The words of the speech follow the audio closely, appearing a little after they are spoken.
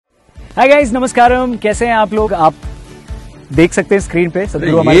Hi guys, नमस्कारम। कैसे हैं आप लोग? आप देख सकते हैं स्क्रीन पे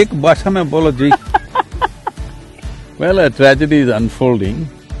सदगुरु हमारे एक भाषा में बोलो जी। Well, a tragedy is unfolding.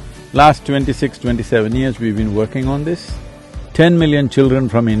 Last 26-27 years we've been working on this. 10 million children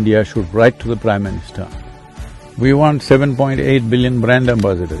from India should write to the Prime Minister. We want 7.8 billion brand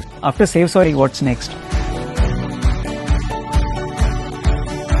ambassadors. After Save Soil, what's next?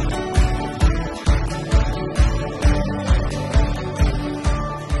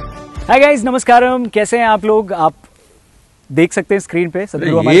 Hi guys, नमस्कारम। कैसे हैं आप लोग? आप देख सकते हैं screen पे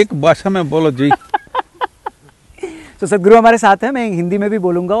सदगुरु हमारे एक भाषा में बोलो जी। तो सदगुरु हमारे साथ है। मैं हिंदी में भी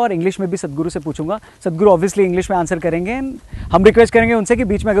बोलूंगा और इंग्लिश में भी सदगुरु से पूछूंगा। सदगुरु ऑब्वियसली इंग्लिश में आंसर करेंगे। हम रिक्वेस्ट करेंगे उनसे कि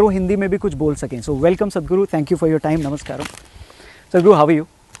बीच में अगर वो हिंदी में भी कुछ बोल सकें। सो वेलकम सदगुरु, thank you for your time. नमस्कार सदगुरु, how are you?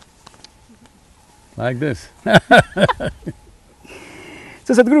 Like this.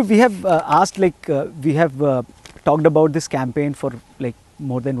 So Sadhguru, we have we have talked about this campaign for like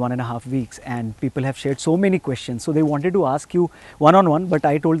more than 1.5 weeks, and people have shared so many questions. So they wanted to ask you one on one, but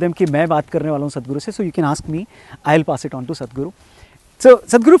I told them कि मैं बात करने वाला हूँ सदगुरु से, so you can ask me. I'll pass it on to Sadhguru. So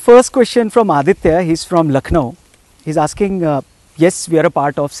Sadhguru, first question from Aditya. He's from Lucknow. He's asking, yes, we are a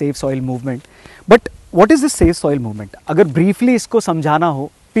part of Save Soil movement, but what is this Save Soil movement? अगर briefly इसको समझाना हो,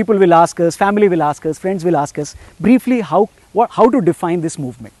 people will ask us, family will ask us, friends will ask us. Briefly, how to define this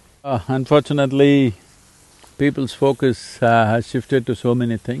movement? Unfortunately, people's focus has shifted to so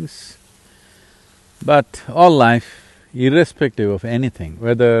many things. But all life, irrespective of anything,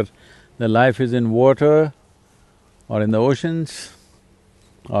 whether the life is in water or in the oceans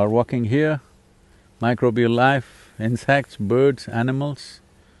or walking here, microbial life, insects, birds, animals,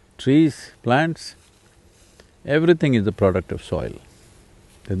 trees, plants, everything is the product of soil.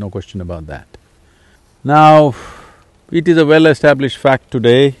 There's no question about that. Now, it is a well-established fact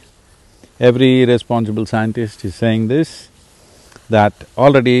today, every responsible scientist is saying this, that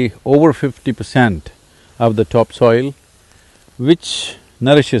already over 50% of the topsoil which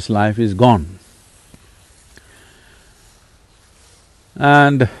nourishes life is gone.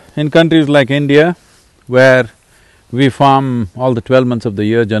 And in countries like India, where we farm all the 12 months of the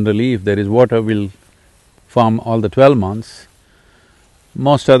year generally, if there is water, we'll farm all the 12 months.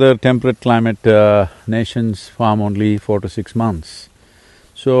 Most other temperate climate nations farm only 4 to 6 months.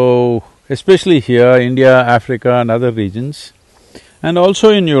 So, especially here, India, Africa and other regions, and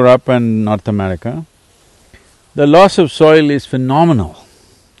also in Europe and North America, the loss of soil is phenomenal.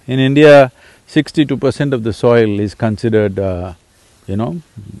 In India, 62% of the soil is considered,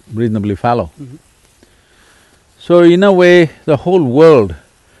 reasonably fallow. So, in a way, the whole world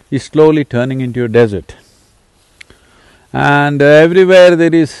is slowly turning into a desert. And everywhere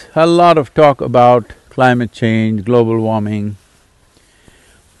there is a lot of talk about climate change, global warming,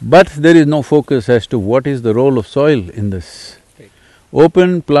 but there is no focus as to what is the role of soil in this.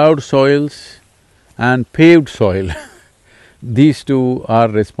 Open ploughed soils and paved soil, these two are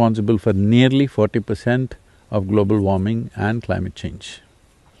responsible for nearly 40% of global warming and climate change.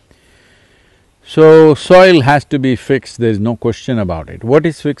 So, soil has to be fixed, there is no question about it. What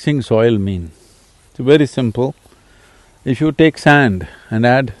is fixing soil mean? It's very simple. If you take sand and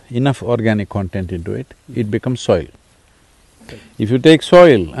add enough organic content into it, it becomes soil. If you take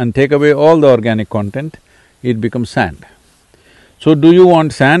soil and take away all the organic content, it becomes sand. So, do you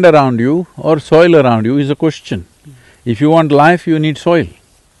want sand around you or soil around you is a question. If you want life, you need soil.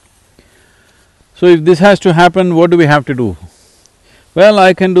 So, if this has to happen, what do we have to do? Well,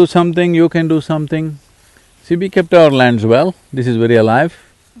 I can do something, you can do something. See, we kept our lands well, this is very alive,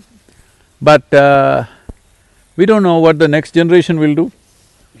 but we don't know what the next generation will do.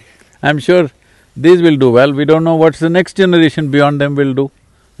 I'm sure these will do well, we don't know what the next generation beyond them will do.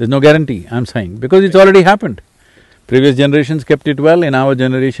 There's no guarantee, I'm saying, because it's already happened. Previous generations kept it well, in our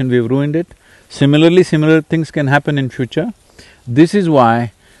generation we've ruined it. Similarly, similar things can happen in future. This is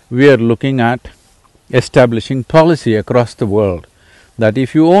why we are looking at establishing policy across the world that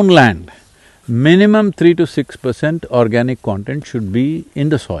if you own land, minimum 3 to 6% organic content should be in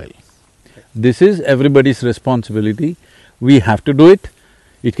the soil. This is everybody's responsibility, we have to do it.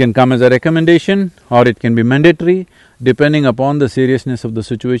 It can come as a recommendation or it can be mandatory, depending upon the seriousness of the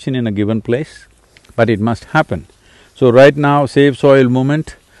situation in a given place, but it must happen. So right now, Save Soil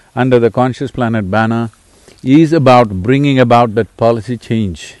movement under the Conscious Planet banner is about bringing about that policy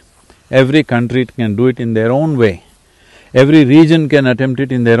change. Every country can do it in their own way, every region can attempt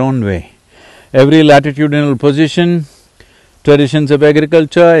it in their own way. Every latitudinal position, traditions of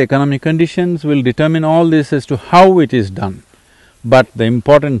agriculture, economic conditions will determine all this as to how it is done. But the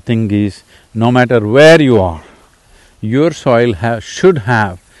important thing is, no matter where you are, your soil should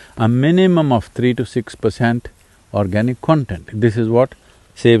have a minimum of 3 to 6% organic content. This is what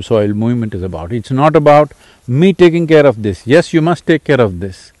Save Soil movement is about. It's not about me taking care of this. Yes, you must take care of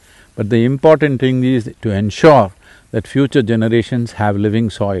this, but the important thing is to ensure that future generations have living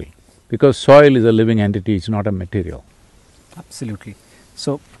soil, because soil is a living entity, it's not a material. Absolutely.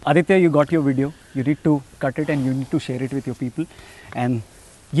 So, Aditya, you got your video, you need to cut it and you need to share it with your people, and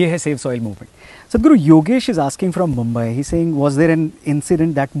ye hai Save Soil movement. Sadhguru, Yogesh is asking from Mumbai, he's saying, was there an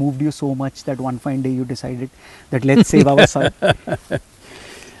incident that moved you so much that one fine day you decided that let's save our soil?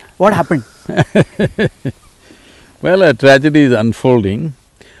 What happened? Well, a tragedy is unfolding.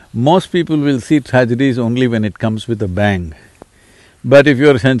 Most people will see tragedies only when it comes with a bang. But if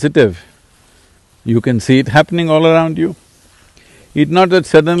you're sensitive, you can see it happening all around you. It's not that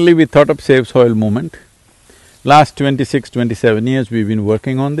suddenly we thought of Save Soil movement. Last 26, 27 years we've been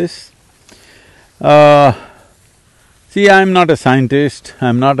working on this. See, I'm not a scientist,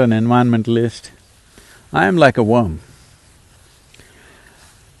 I'm not an environmentalist, I am like a worm.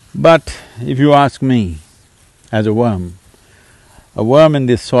 But if you ask me, as a worm in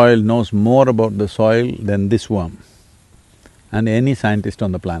this soil knows more about the soil than this worm and any scientist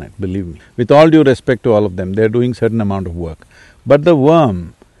on the planet, believe me. With all due respect to all of them, they're doing certain amount of work. But the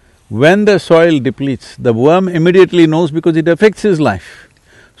worm, when the soil depletes, the worm immediately knows because it affects his life.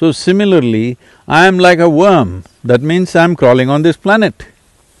 So similarly, I am like a worm, that means I'm crawling on this planet.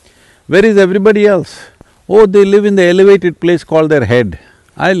 Where is everybody else? Oh, they live in the elevated place called their head.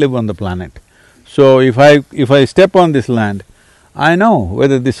 I live on the planet. So if I step on this land, I know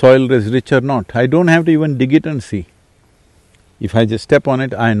whether the soil is rich or not. I don't have to even dig it and see. If I just step on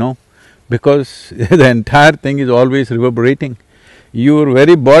it, I know, because the entire thing is always reverberating. Your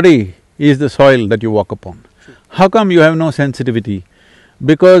very body is the soil that you walk upon. How come you have no sensitivity?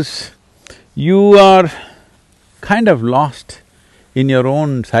 Because you are kind of lost in your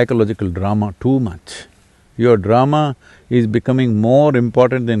own psychological drama too much. Your drama is becoming more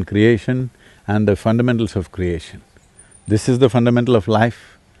important than creation and the fundamentals of creation. This is the fundamental of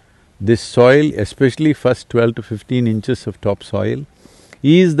life. This soil, especially first 12 to 15 inches of topsoil,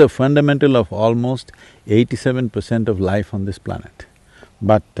 is the fundamental of almost 87% of life on this planet.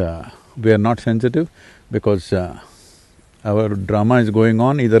 But we are not sensitive because our drama is going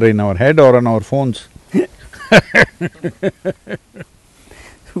on either in our head or on our phones.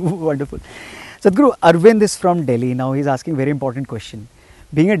 Wonderful. Sadhguru, Arvind is from Delhi. Now he's asking very important question.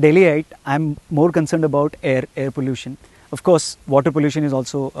 Being a Delhiite, I'm more concerned about air pollution. Of course, water pollution is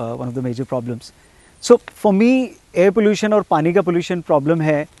also one of the major problems. So for me, air pollution और पानी का pollution problem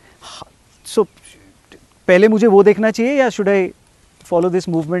है. So पहले मुझे वो देखना चाहिए या should I follow this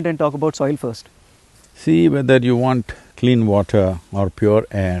movement and talk about soil first? See, whether you want clean water or pure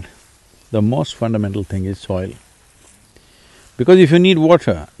air, the most fundamental thing is soil. Because if you need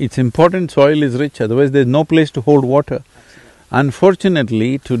water, it's important soil is rich, otherwise there's no place to hold water.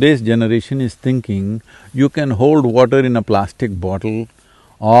 Unfortunately, today's generation is thinking you can hold water in a plastic bottle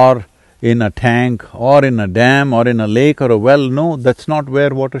or in a tank or in a dam or in a lake or a well. No, that's not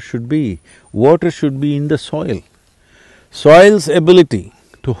where water should be. Water should be in the soil. Soil's ability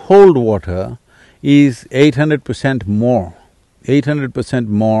to hold water is 800% more, 800%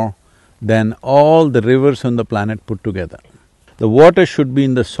 more than all the rivers on the planet put together. The water should be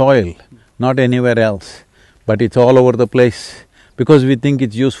in the soil, not anywhere else, but it's all over the place because we think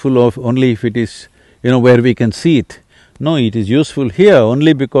it's useful only if it is, where we can see it. No, it is useful here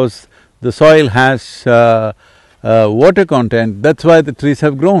only because the soil has water content, that's why the trees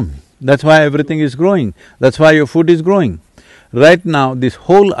have grown, that's why everything is growing, that's why your food is growing. Right now, this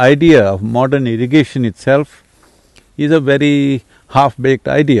whole idea of modern irrigation itself is a very half-baked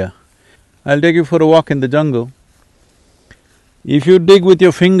idea. I'll take you for a walk in the jungle. If you dig with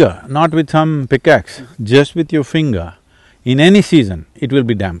your finger, not with some pickaxe, just with your finger, in any season, it will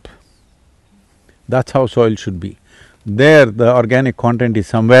be damp. That's how soil should be. There, the organic content is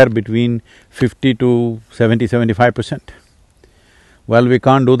somewhere between 50 to 70–75%. Well, we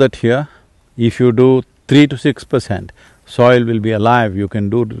can't do that here. If you do 3 to 6%, soil will be alive, you can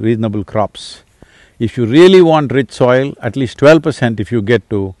do reasonable crops. If you really want rich soil, at least 12% if you get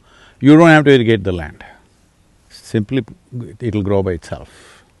to, you don't have to irrigate the land. Simply, it'll grow by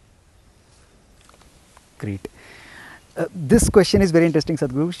itself. Great. This question is very interesting,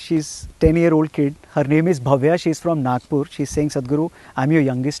 Sadhguru. She's 10-year-old kid. Her name is Bhavya. She's from Nagpur. She's saying, Sadhguru, I'm your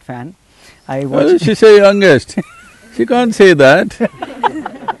youngest fan. I watch… Well, she say youngest. She can't say that.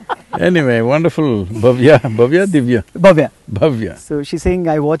 Anyway, wonderful. Bhavya, Divya? Bhavya. So she's saying,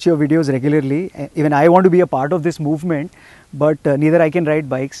 I watch your videos regularly. Even I want to be a part of this movement, but neither I can ride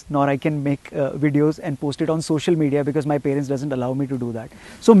bikes nor I can make videos and post it on social media because my parents doesn't allow me to do that.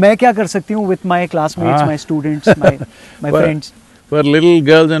 So मैं क्या कर सकती हूँ with my classmates, my students, my friends? For little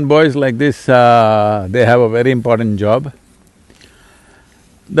girls and boys like this, they have a very important job.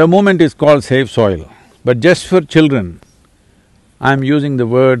 The movement is called Save Soil, but just for children, I'm using the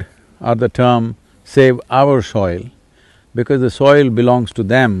word or the term save our soil, because the soil belongs to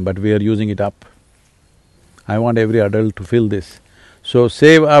them, but we are using it up. I want every adult to feel this. So,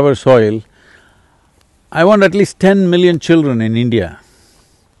 save our soil. I want at least 10 million children in India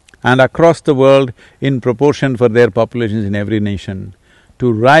and across the world in proportion for their populations in every nation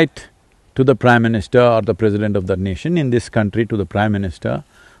to write to the Prime Minister or the President of that nation, in this country to the Prime Minister,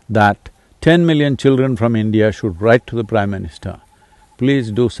 that 10 million children from India should write to the Prime Minister, please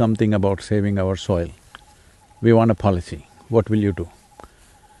do something about saving our soil. We want a policy. What will you do?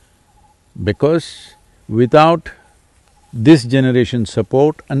 Because without this generation's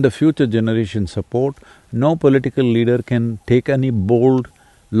support and the future generation's support, no political leader can take any bold,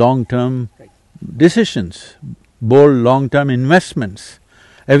 long-term decisions, bold, long-term investments.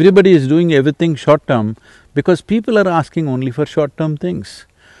 Everybody is doing everything short-term because people are asking only for short-term things.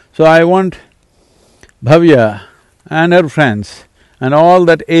 So I want Bhavya and her friends and all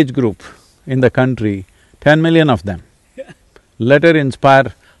that age group in the country, 10 million of them, let her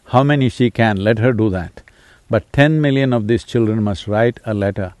inspire how many she can, let her do that. But 10 million of these children must write a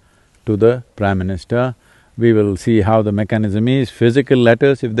letter to the Prime Minister. We will see how the mechanism is, physical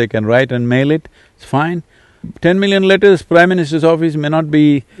letters, if they can write and mail it, it's fine. 10 million letters, Prime Minister's office may not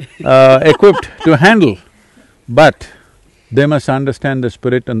be equipped to handle, but they must understand the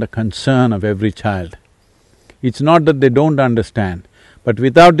spirit and the concern of every child. It's not that they don't understand, but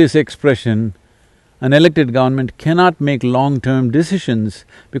without this expression, an elected government cannot make long-term decisions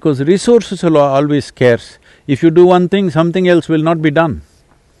because resources are always scarce. If you do one thing, something else will not be done.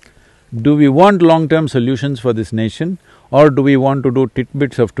 Do we want long-term solutions for this nation, or do we want to do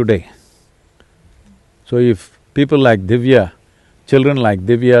tidbits of today? So if people like Divya, children like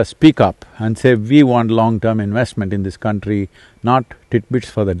Divya speak up and say, we want long-term investment in this country, not tidbits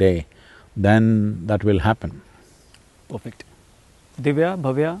for the day, then that will happen. Perfect. Divya,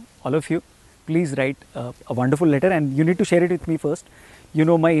 Bhavya, all of you, please write a wonderful letter, and you need to share it with me first. You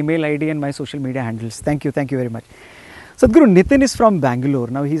know my email ID and my social media handles. Thank you very much. Sadhguru, Nitin is from Bangalore.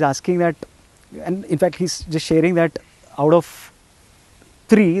 Now he's asking that, and in fact he's just sharing that out of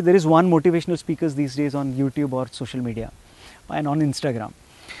 3, there is 1 motivational speakers these days on YouTube or social media and on Instagram.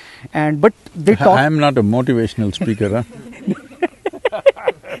 But they talk… I'm not a motivational speaker, huh?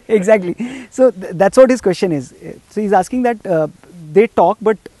 Exactly. So that's what his question is. So he's asking that they talk,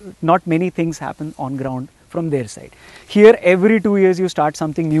 but not many things happen on ground from their side. Here, every 2 years you start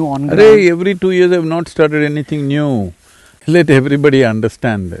something new on ground. Arey, every 2 years I've not started anything new. Let everybody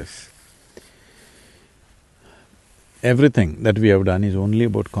understand this. Everything that we have done is only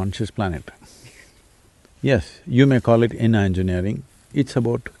about conscious planet. Yes, you may call it inner engineering, it's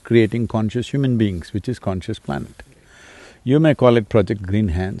about creating conscious human beings, which is conscious planet. You may call it Project Green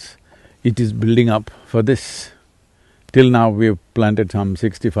Hands, it is building up for this. Till now we've planted some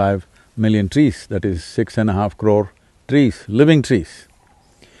 65 million trees, that is 6.5 crore trees, living trees.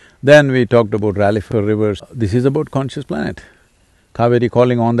 Then we talked about Rally for Rivers, this is about conscious planet. Kaveri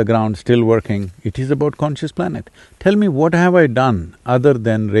calling on the ground, still working, it is about conscious planet. Tell me, what have I done other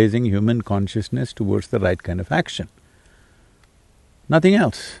than raising human consciousness towards the right kind of action? Nothing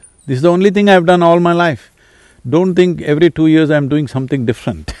else. This is the only thing I've done all my life. Don't think every 2 years I'm doing something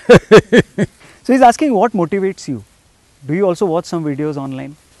different. So he's asking, what motivates you? Do you also watch some videos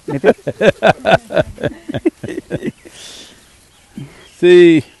online, Nitin?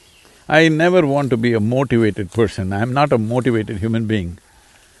 See, I never want to be a motivated person, I'm not a motivated human being.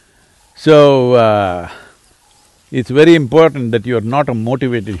 So, it's very important that you're not a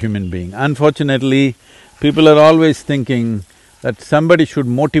motivated human being. Unfortunately, people are always thinking that somebody should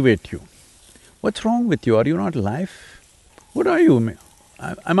motivate you. What's wrong with you? Are you not life? What are you?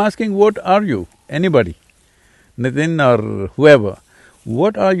 I'm asking, what are you? Anybody, Nitin or whoever,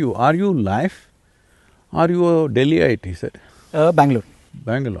 what are you? Are you life? Are you a Delhiite, he said? Bangalore.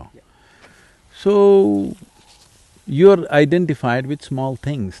 Bangalore. Yeah. So, you're identified with small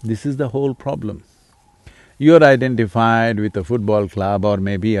things, this is the whole problem. You're identified with a football club or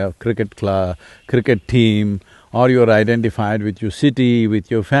maybe a cricket team, or you're identified with your city,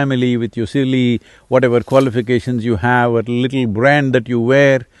 with your family, with your silly whatever qualifications you have, a little brand that you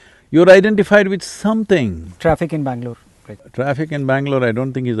wear. You're identified with something. Traffic in Bangalore. Right. Traffic in Bangalore, I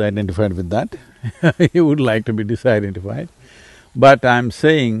don't think he's identified with that. He would like to be disidentified. But I'm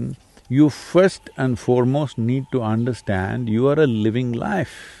saying, you first and foremost need to understand you are a living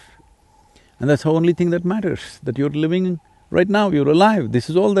life. And that's the only thing that matters, that you're living right now, you're alive, this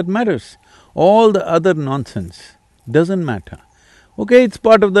is all that matters. All the other nonsense doesn't matter. Okay, it's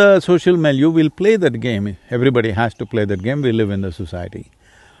part of the social milieu, we'll play that game. Everybody has to play that game, we live in the society.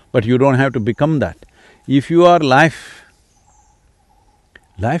 But you don't have to become that. If you are life,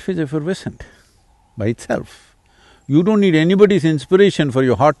 life is effervescent by itself. You don't need anybody's inspiration for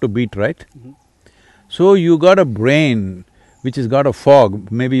your heart to beat, right? So you got a brain which has got a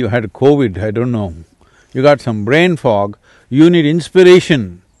fog, maybe you had COVID, I don't know. You got some brain fog, you need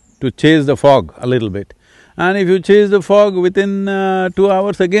inspiration to chase the fog a little bit. And if you chase the fog within 2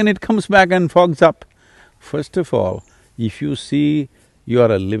 hours, again it comes back and fogs up. First of all, if you see you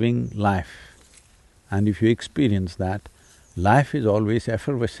are a living life and if you experience that, life is always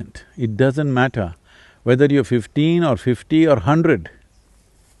effervescent. It doesn't matter whether you're 15 or 50 or 100.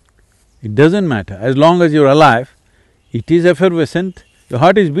 It doesn't matter, as long as you're alive, it is effervescent, your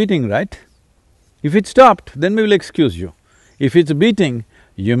heart is beating, right? If it stopped, then we will excuse you. If it's beating,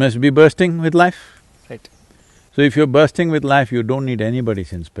 you must be bursting with life. Right. So if you're bursting with life, you don't need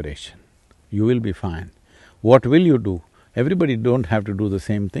anybody's inspiration. You will be fine. What will you do? Everybody don't have to do the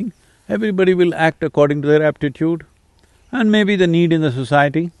same thing. Everybody will act according to their aptitude and maybe the need in the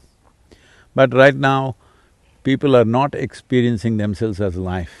society. But right now, people are not experiencing themselves as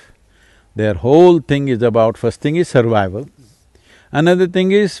life. Their whole thing is about, first thing is survival. Another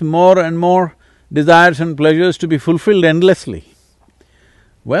thing is more and more desires and pleasures to be fulfilled endlessly.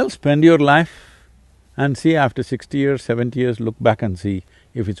 Well, spend your life and see after 60 years, 70 years, look back and see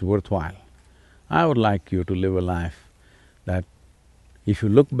if it's worthwhile. I would like you to live a life that if you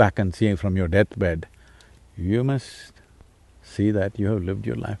look back and see from your deathbed, you must see that you have lived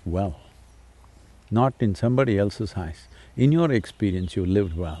your life well, not in somebody else's eyes. In your experience, you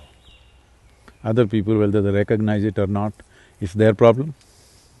lived well. Other people, whether they recognize it or not, it's their problem.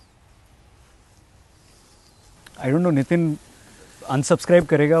 I don't know, Nitin unsubscribe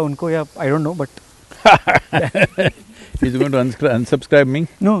karega unko ya I don't know, but He's going to unsubscribe me?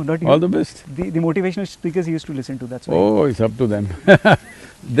 no, not you. All the best. The motivational speakers he used to listen to, that's why. Oh, it's up to them.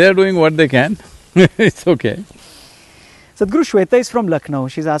 They're doing what they can. It's okay. Sadhguru, Shweta is from Lucknow.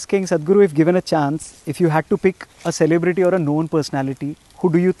 She's asking, Sadhguru, if given a chance, if you had to pick a celebrity or a known personality,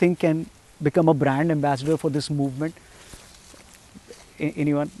 who do you think can become a brand ambassador for this movement?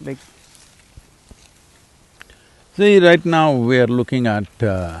 Anyone like… See, right now we are looking at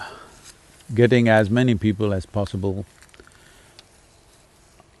getting as many people as possible.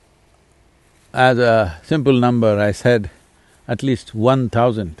 As a simple number, I said at least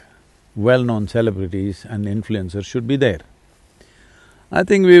 1,000 well-known celebrities and influencers should be there. I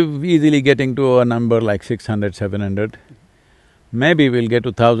think we're easily getting to a number like 600, 700. Maybe we'll get to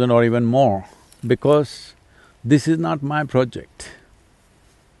 1,000 or even more, because this is not my project.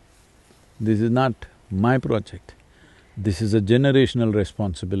 This is not my project. This is a generational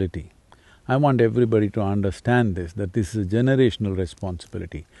responsibility. I want everybody to understand this, that this is a generational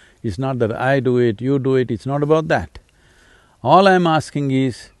responsibility. It's not that I do it, you do it, it's not about that. All I'm asking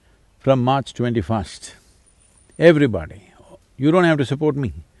is, from March 21st, everybody, you don't have to support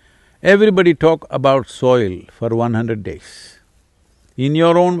me, everybody talk about soil for 100 days. In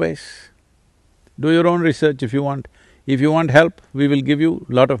your own ways, do your own research if you want. If you want help, we will give you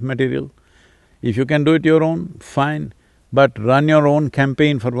lot of material. If you can do it your own, fine. But run your own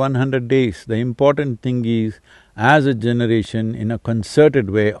campaign for 100 days. The important thing is, as a generation, in a concerted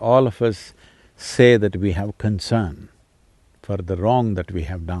way, all of us say that we have concern for the wrong that we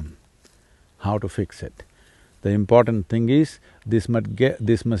have done, how to fix it. The important thing is, this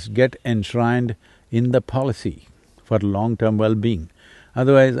must get enshrined in the policy for long-term well-being.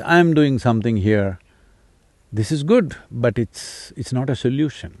 Otherwise, I'm doing something here, this is good, but it's not a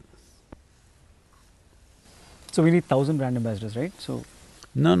solution. So we need 1,000 brand ambassadors, right? So…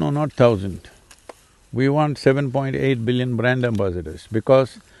 No, not 1,000. We want 7.8 billion brand ambassadors,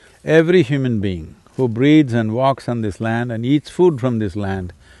 because every human being who breathes and walks on this land and eats food from this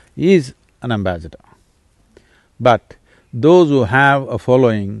land is an ambassador. But those who have a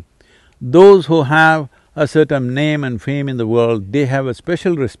following, those who have a certain name and fame in the world, they have a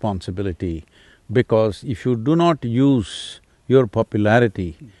special responsibility, because if you do not use your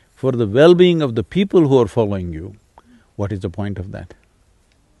popularity for the well-being of the people who are following you, what is the point of that?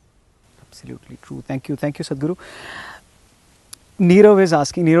 Absolutely true. Thank you, Sadhguru. Nirav is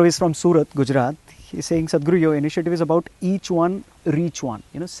asking, Nirav is from Surat, Gujarat. He's saying, Sadhguru, your initiative is about each one reach one.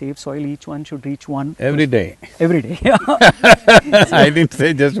 Save soil, each one should reach one. Every day. Every day. I didn't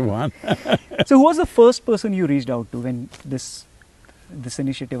say just one. So who was the first person you reached out to when this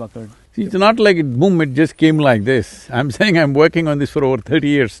initiative occurred? See, it's not like it just came like this. I'm saying I'm working on this for over 30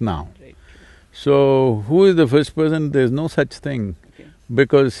 years now. Right. So, who is the first person? There's no such thing. Okay.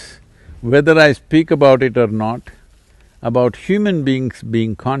 Because whether I speak about it or not, about human beings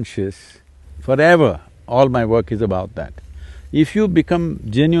being conscious, forever, all my work is about that. If you become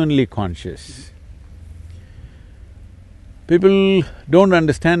genuinely conscious, people don't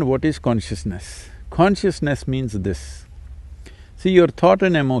understand what is consciousness. Consciousness means this. See, your thought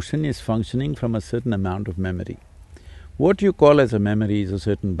and emotion is functioning from a certain amount of memory. What you call as a memory is a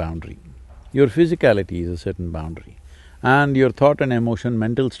certain boundary. Your physicality is a certain boundary. And your thought and emotion,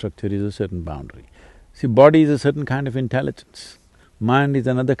 mental structure is a certain boundary. See, body is a certain kind of intelligence. Mind is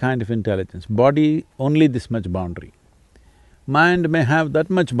another kind of intelligence. Body, only this much boundary. Mind may have that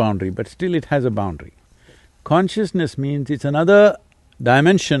much boundary, but still it has a boundary. Consciousness means it's another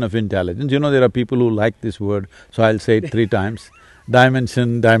dimension of intelligence. You know, there are people who like this word, so I'll say it 3 times.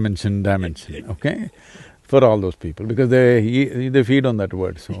 Dimension, dimension, dimension, okay? For all those people, because they feed on that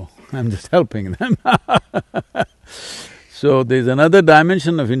word, so I'm just helping them. So there's another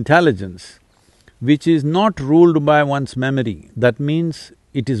dimension of intelligence which is not ruled by one's memory. That means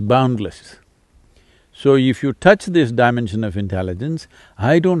it is boundless. So if you touch this dimension of intelligence,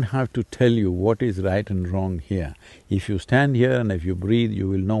 I don't have to tell you what is right and wrong here. If you stand here and if you breathe, you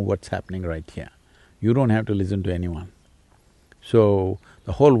will know what's happening right here. You don't have to listen to anyone. So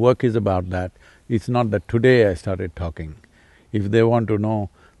the whole work is about that. It's not that today I started talking. If they want to know,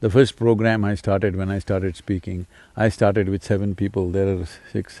 the first program I started when I started speaking, I started with 7 people. There are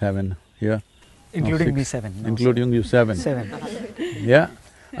 6, 7 here. Including me, 7. No, including you, 7. 7. Yeah,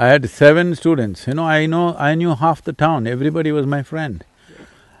 I had 7 students. I knew half the town, everybody was my friend.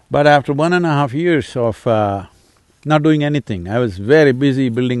 But after 1.5 years of not doing anything, I was very busy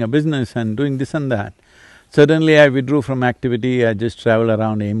building a business and doing this and that. Suddenly I withdrew from activity, I just traveled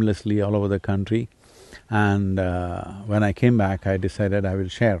around aimlessly all over the country. And when I came back, I decided I will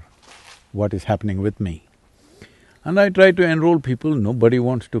share what is happening with me. And I tried to enroll people, nobody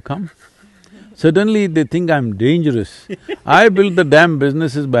wants to come. Suddenly they think I'm dangerous. I built the damn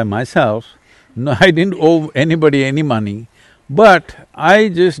businesses by myself, no, I didn't owe anybody any money, but I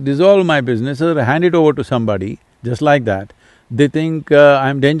just dissolve my business or hand it over to somebody, just like that. They think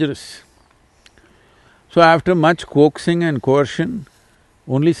I'm dangerous. So after much coaxing and coercion,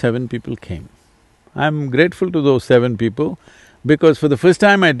 only 7 people came. I'm grateful to those 7 people because for the first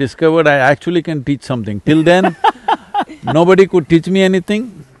time I discovered I actually can teach something. Till then, nobody could teach me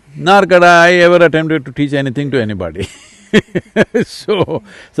anything, nor could I ever attempted to teach anything to anybody. So,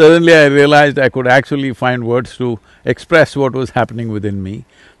 suddenly I realized I could actually find words to express what was happening within me.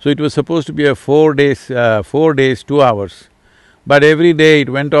 So it was supposed to be a 4 days, 2 hours. But every day it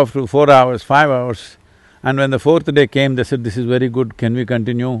went off to 4 hours, 5 hours. And when the 4th day came, they said, this is very good, can we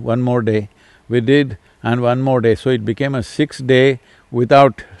continue? 1 more day. We did, and 1 more day. So it became a 6th day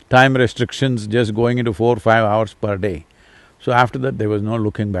without time restrictions, just going into 4 or 5 hours per day. So after that, there was no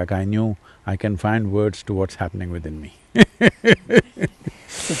looking back. I knew I can find words to what's happening within me.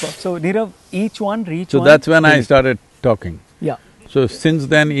 Super. So Nirav, each one reach so one… that's when I started talking. Yeah. So since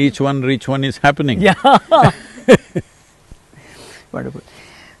then, each one reach one is happening. Yeah. Wonderful.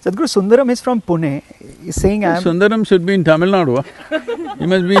 Sadhguru, Sundaram is from Pune. He's saying I am… Sundaram should be in Tamil Nadu. He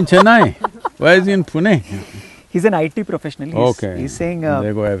must be in Chennai. Why is he in Pune? He's an IT professional. Okay. He's saying…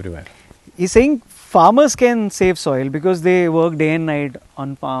 they go everywhere. He's saying farmers can save soil because they work day and night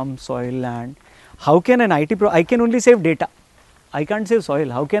on farm, soil, land. How can an IT I can only save data. I can't save soil.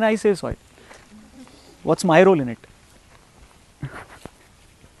 How can I save soil? What's my role in it?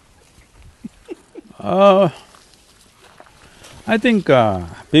 I think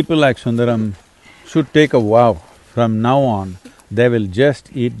people like Sundaram should take a vow. From now on, they will just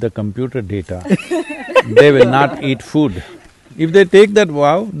eat the computer data. They will not eat food. If they take that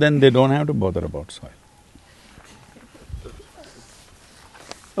vow, then they don't have to bother about soil.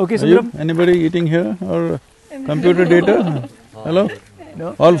 Okay, Are Sundaram. you, anybody eating here or computer data? Hello?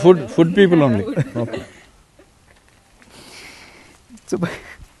 No. All food people only. Okay. So,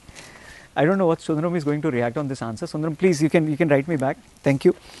 I don't know what Sundaram is going to react on this answer. Sundaram, please, you can write me back. Thank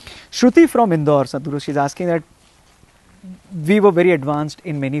you. Shruti from Indore, Sadhguru, she's asking that we were very advanced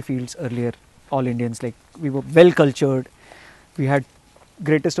in many fields earlier, all Indians, like we were well cultured, we had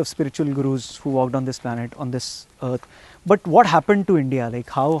greatest of spiritual gurus who walked on this planet, on this earth. But what happened to India? Like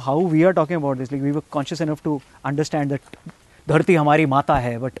how we are talking about this, like we were conscious enough to understand that dharti hamari mata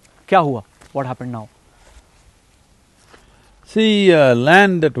hai, but kya hua? What happened now? See,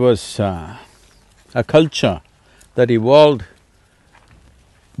 land that was a culture that evolved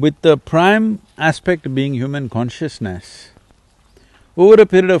with the prime aspect being human consciousness, over a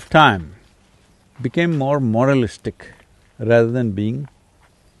period of time became more moralistic rather than being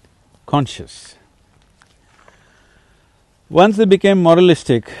conscious. Once they became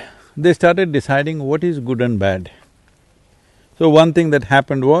moralistic, they started deciding what is good and bad. So one thing that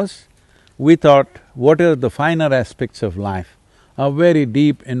happened was, we thought, what are the finer aspects of life? A very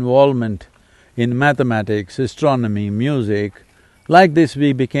deep involvement in mathematics, astronomy, music. Like this,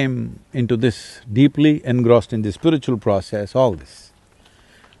 we became into this, deeply engrossed in the spiritual process, all this.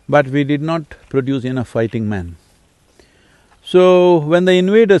 But we did not produce enough fighting men. So, when the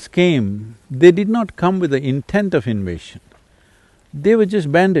invaders came, they did not come with the intent of invasion. They were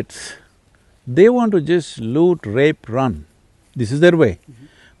just bandits. They want to just loot, rape, run. This is their way.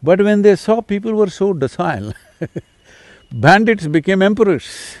 But when they saw people were so docile, bandits became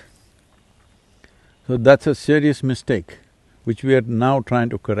emperors. So that's a serious mistake, which we are now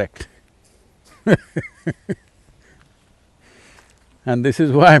trying to correct. And this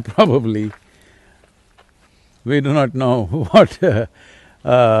is why probably we do not know what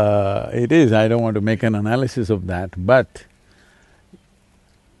it is. I don't want to make an analysis of that, but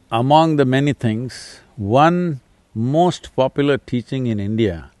among the many things, one most popular teaching in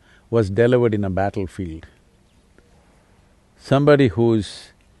India was delivered in a battlefield. Somebody who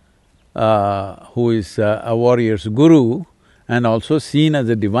is a warrior's guru and also seen as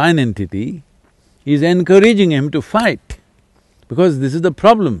a divine entity is encouraging him to fight, because this is the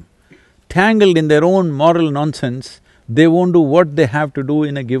problem. Tangled in their own moral nonsense, they won't do what they have to do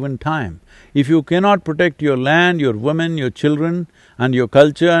in a given time. If you cannot protect your land, your women, your children and your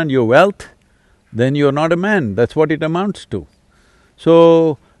culture and your wealth, then you're not a man, that's what it amounts to.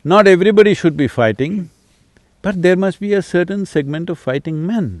 So, not everybody should be fighting, but there must be a certain segment of fighting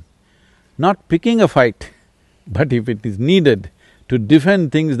men. Not picking a fight, but if it is needed to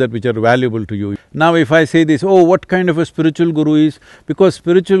defend things that which are valuable to you. Now if I say this, oh, what kind of a spiritual guru is… because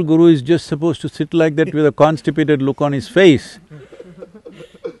spiritual guru is just supposed to sit like that with a constipated look on his face.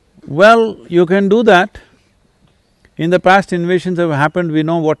 Well, you can do that. In the past, invasions have happened, we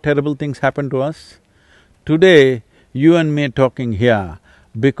know what terrible things happened to us. Today, you and me are talking here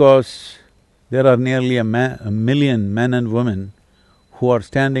because there are nearly a million men and women who are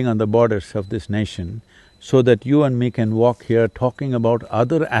standing on the borders of this nation, so that you and me can walk here talking about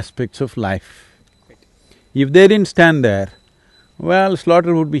other aspects of life. If they didn't stand there, well,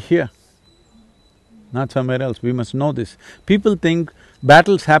 slaughter would be here, not somewhere else. We must know this. People think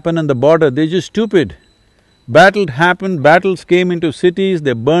battles happen on the border, they're just stupid. Battles happened, battles came into cities,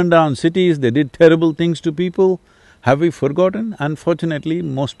 they burned down cities, they did terrible things to people. Have we forgotten? Unfortunately,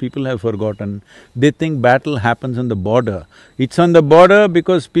 most people have forgotten. They think battle happens on the border. It's on the border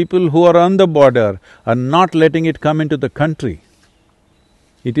because people who are on the border are not letting it come into the country.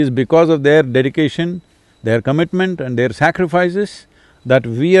 It is because of their dedication, their commitment and their sacrifices that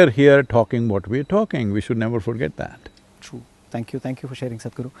we are here talking what we are talking. We should never forget that. True. Thank you for sharing,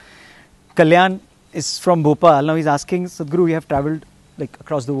 Sadhguru. Kalyan is from Bhopal. Now he's asking, Sadhguru, you have travelled like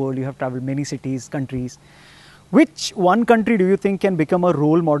across the world, you have travelled many cities, countries. Which one country do you think can become a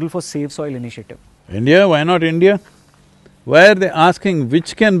role model for Save Soil initiative? India, why not India? Why are they asking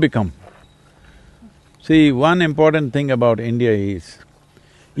which can become? See, one important thing about India is,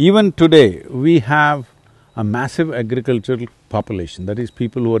 even today, we have a massive agricultural population, that is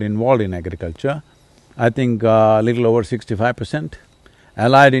people who are involved in agriculture. I think little over 65%.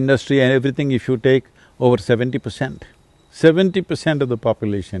 Allied industry and everything, if you take, over 70%. 70% of the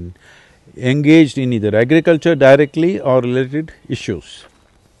population engaged in either agriculture directly or related issues.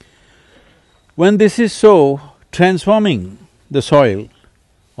 When this is so, transforming the soil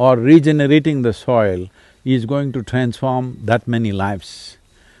or regenerating the soil is going to transform that many lives.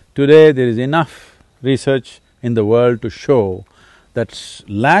 Today there is enough research in the world to show that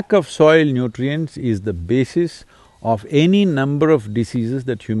lack of soil nutrients is the basis of any number of diseases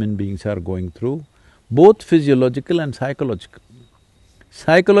that human beings are going through, both physiological and psychological.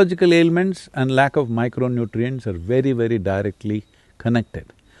 Psychological ailments and lack of micronutrients are very, very directly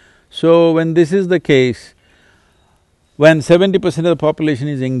connected. So when this is the case, when 70% of the population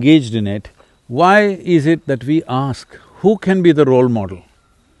is engaged in it, why is it that we ask, who can be the role model?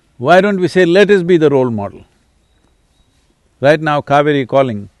 Why don't we say, let us be the role model? Right now, Kaveri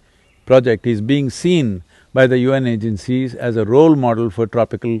Calling project is being seen by the UN agencies as a role model for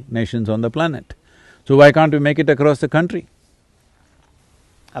tropical nations on the planet. So why can't we make it across the country?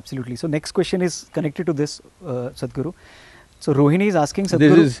 Absolutely. So next question is connected to this, Sadhguru. So Rohini is asking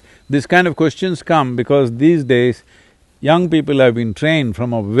Sadhguru… This kind of questions come because these days, young people have been trained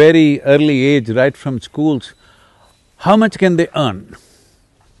from a very early age, right from schools. How much can they earn?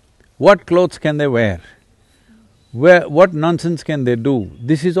 What clothes can they wear? What nonsense can they do?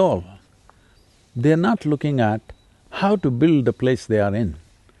 This is all. They're not looking at how to build the place they are in,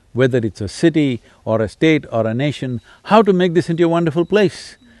 whether it's a city or a state or a nation, how to make this into a wonderful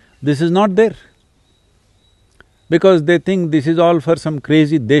place. This is not there. because they think this is all for some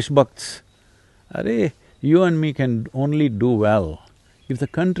crazy deshbhakts. Arey, you and me can only do well if the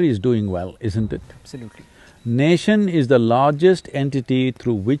country is doing well, isn't it? Absolutely. Nation is the largest entity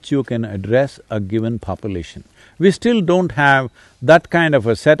through which you can address a given population. We still don't have that kind of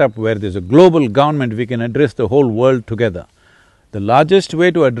a setup where there's a global government, we can address the whole world together. The largest way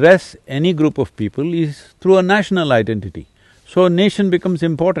to address any group of people is through a national identity. So nation becomes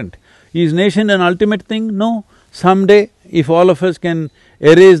important. Is nation an ultimate thing? No. Someday, if all of us can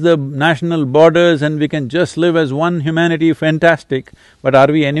erase the national borders and we can just live as one humanity, fantastic. But are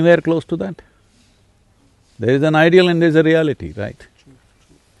we anywhere close to that? There is an ideal and there is a reality, right?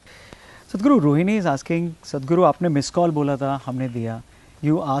 Sadhguru, Rohini is asking, Sadhguru, आपने miss call बोला था, हमने दिया.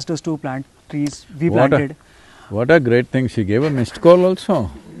 You asked us to plant trees, we planted. What a great thing, she gave a missed call also.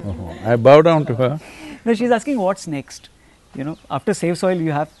 Oh, I bow down to her. No, she's asking what's next. You know, after Save Soil,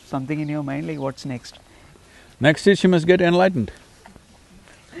 you have something in your mind, like what's next? Next is she must get enlightened.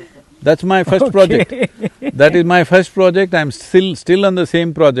 That's my first project. That is my first project, I'm still on the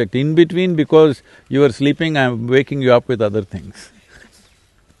same project. In between, because you are sleeping, I'm waking you up with other things.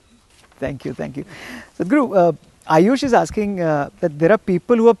 Thank you, thank you. Sadhguru, Ayush is asking that there are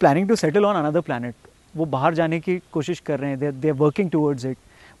people who are planning to settle on another planet. वो बाहर जाने की कोशिश कर रहे हैं, they're working towards it.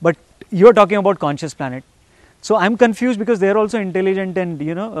 But you're talking about conscious planet. So I'm confused because they're also intelligent and,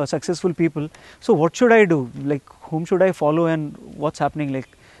 you know, successful people. So what should I do? Like, whom should I follow and what's happening? Like,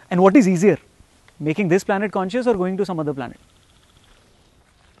 and what is easier, making this planet conscious or going to some other planet?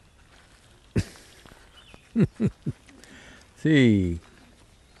 See,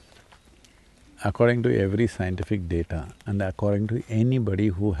 according to every scientific data and according to anybody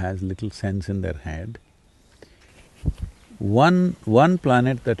who has little sense in their head, one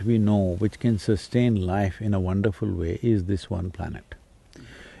planet that we know which can sustain life in a wonderful way is this one planet.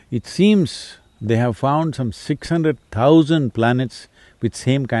 It seems they have found some 600,000 planets with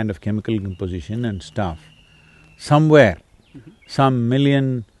same kind of chemical composition and stuff, somewhere, some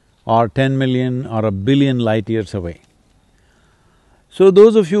million or 10 million or a billion light years away. So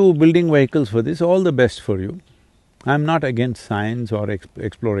those of you building vehicles for this, all the best for you. I'm not against science or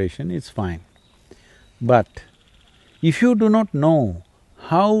exploration, it's fine. But if you do not know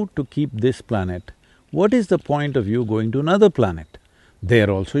how to keep this planet, what is the point of you going to another planet? There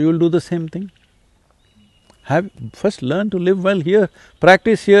also you'll do the same thing. First learn to live well here,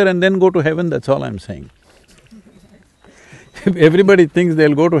 practice here and then go to heaven, that's all I'm saying. Everybody thinks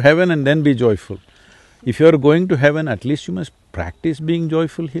they'll go to heaven and then be joyful. If you're going to heaven, at least you must practice being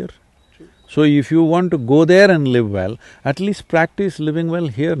joyful here. So if you want to go there and live well, at least practice living well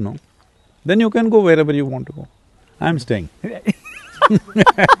here, no? Then you can go wherever you want to go. I'm staying.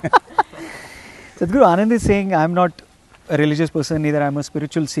 Sadhguru, Anand is saying, I'm not a religious person, neither I'm a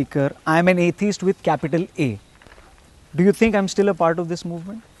spiritual seeker. I'm an atheist with capital A. Do you think I'm still a part of this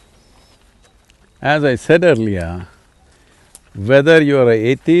movement? As I said earlier, whether you're an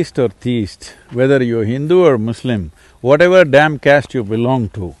atheist or theist, whether you're Hindu or Muslim, whatever damn caste you belong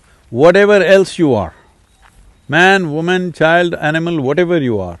to, whatever else you are, man, woman, child, animal, whatever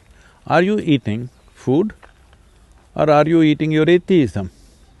you are you eating food or are you eating your atheism?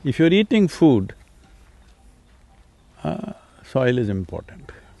 If you're eating food, soil is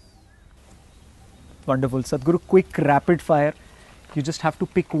important. Wonderful. Sadhguru, quick rapid fire. You just have to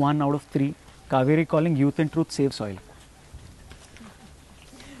pick one out of three. Kaveri calling Youth and Truth Save Soil.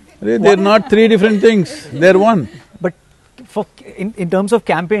 They're not three different things, they're one. But for in terms of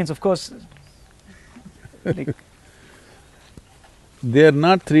campaigns, of course, like… They're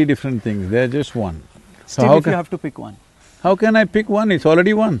not three different things, they're just one. Still, so if you have to pick one. How can I pick one? It's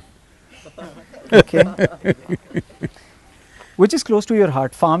already one. Okay. Which is close to your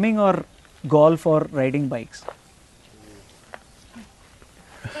heart, farming or golf or riding bikes?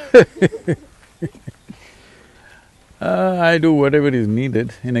 I do whatever is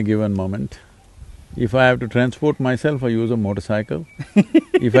needed in a given moment. If I have to transport myself, I use a motorcycle.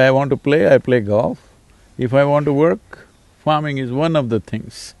 If I want to play, I play golf. If I want to work, farming is one of the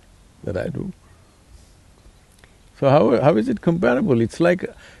things that I do. So how is it comparable? It's like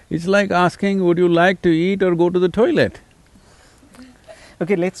asking, would you like to eat or go to the toilet?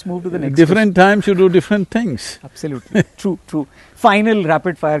 Okay, let's move to the next Different times you do different things. Absolutely, true, true. Final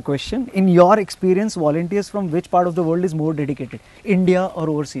rapid fire question. In your experience, volunteers from which part of the world is more dedicated? India or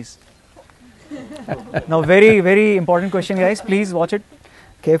overseas? Now very, very important question, guys. Please watch it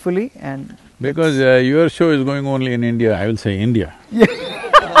carefully and… Because your show is going only in India, I will say India. Yeah.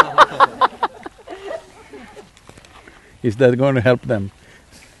 Is that going to help them?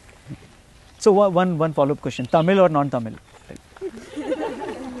 So one follow-up question, Tamil or non-Tamil?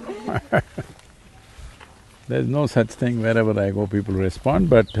 There's no such thing, wherever I go people respond,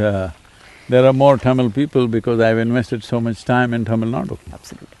 but there are more Tamil people because I've invested so much time in Tamil Nadu.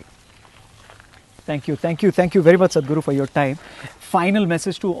 Absolutely. Thank you very much, Sadhguru, for your time. Final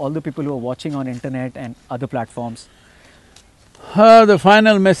message to all the people who are watching on internet and other platforms. The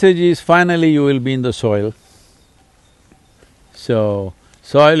final message is, finally you will be in the soil. So,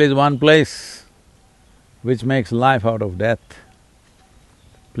 soil is one place which makes life out of death.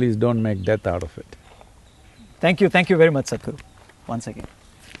 Please don't make death out of it. Thank you very much, Sadhguru, once again.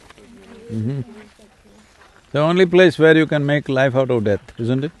 The only place where you can make life out of death,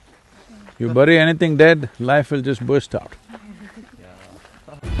 isn't it? You bury anything dead, life will just burst out.